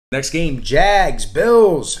Next game, Jags,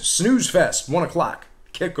 Bills, snooze fest, 1 o'clock,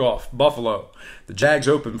 kickoff, Buffalo. The Jags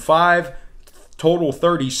open 5, total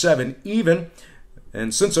 37 even.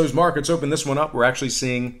 And since those markets opened this one up, we're actually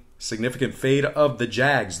seeing significant fade of the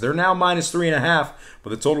Jags. They're now minus 3.5,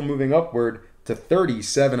 with the total moving upward to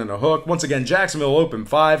 37 and a hook. Once again, Jacksonville open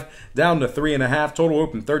 5, down to 3.5. Total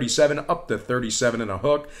open 37, up to 37 and a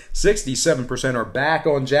hook. 67% are back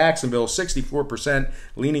on Jacksonville, 64%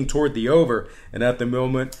 leaning toward the over. And at the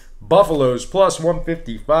moment, Buffalo's plus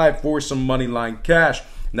 155 for some money line cash.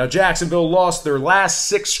 Now, Jacksonville lost their last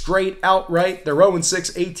 6 straight outright. They're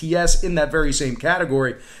 0-6 ATS in that very same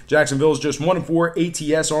category. Jacksonville's just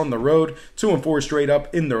 1-4 ATS on the road, 2-4 straight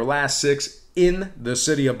up in their last 6 in the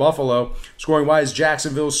city of Buffalo. Scoring-wise,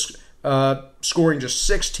 Jacksonville's scoring just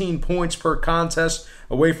 16 points per contest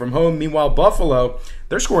away from home. Meanwhile, Buffalo,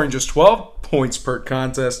 they're scoring just 12 points per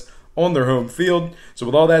contest on their home field. So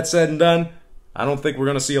with all that said and done, I don't think we're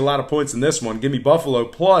going to see a lot of points in this one. Give me Buffalo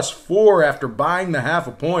plus 4 after buying the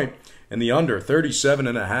 ½ point and the under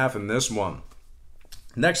 37.5 in this one.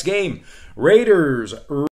 Next game, Raiders.